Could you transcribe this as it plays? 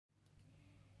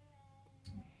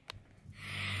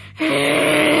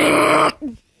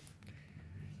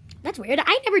That's weird.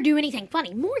 I never do anything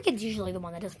funny. Morgan's usually the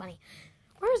one that does funny.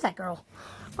 Where is that girl?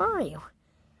 Where are you?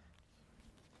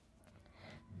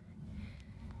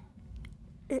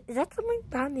 Is that something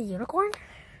behind the unicorn?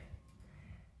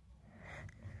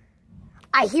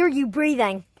 I hear you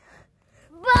breathing.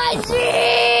 Buzzy!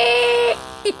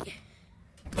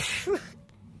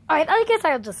 Alright, I guess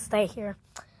I'll just stay here.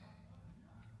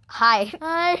 Hi.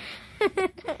 Hi.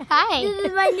 Hi. This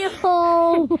is my new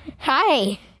home.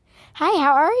 Hi. Hi,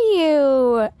 how are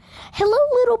you? Hello,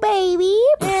 little baby.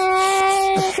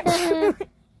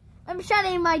 I'm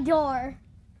shutting my door.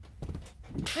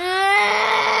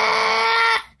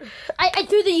 I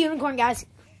threw the unicorn, guys.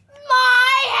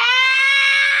 My house!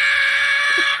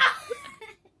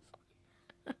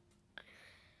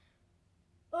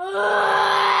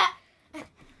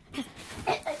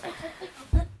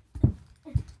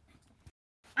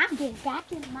 I'm getting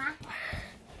back in my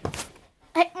house.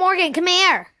 Hey, Morgan, come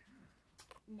here.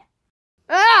 No.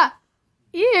 Ah!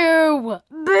 You!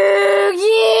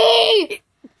 Boogie!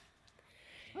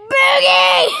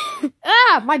 Boogie!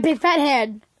 Ah, my big fat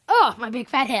head. Oh, my big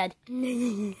fat head.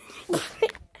 Boogie!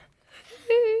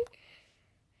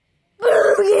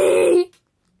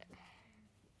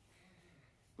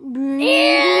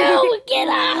 Ew! Get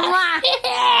off!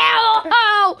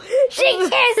 Ew! She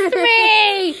kissed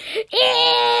me! Ew!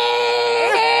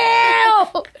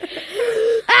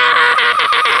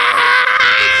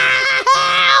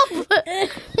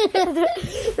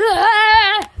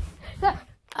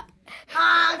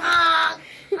 Honk, honk,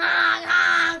 honk,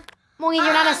 honk. Morgan,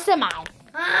 you're not a semi.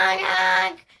 Honk,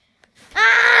 honk.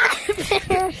 Ah!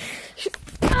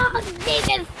 Oh,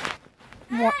 Jesus.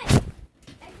 More.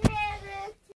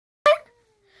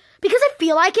 Because I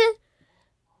feel like it.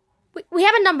 We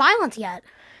haven't done violence yet.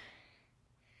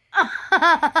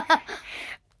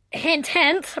 Hint,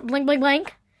 hint. Blink, blink,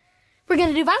 blink. We're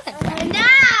gonna do violence. No!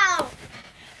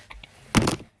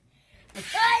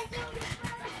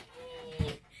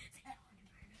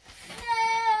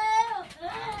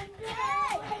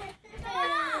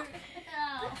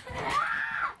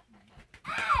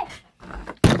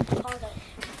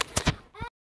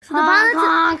 So the violence.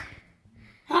 Honk,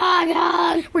 honk,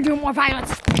 honk. We're doing more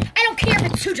violence. I don't care if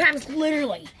it's 2 times,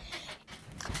 literally.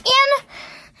 In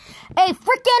a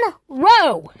freaking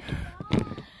row.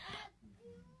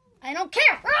 I don't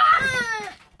care.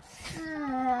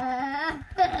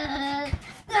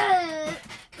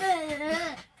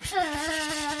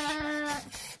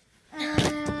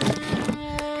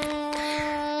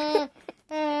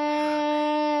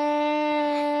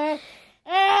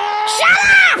 Shut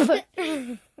up!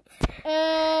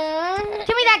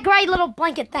 Give me that gray little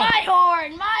blanket thing. My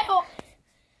horn, my horn.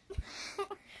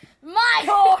 My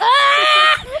horn.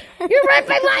 Ah! You're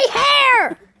ripping my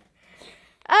hair!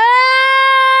 Ah!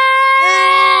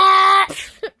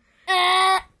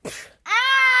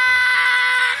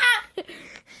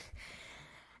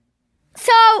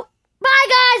 So, bye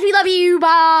guys, we love you,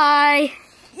 bye.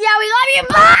 Yeah, we love you.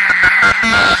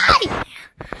 Bye.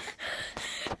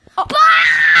 Oh.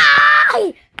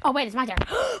 Bye! Oh wait, it's my turn.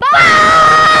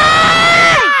 Bye!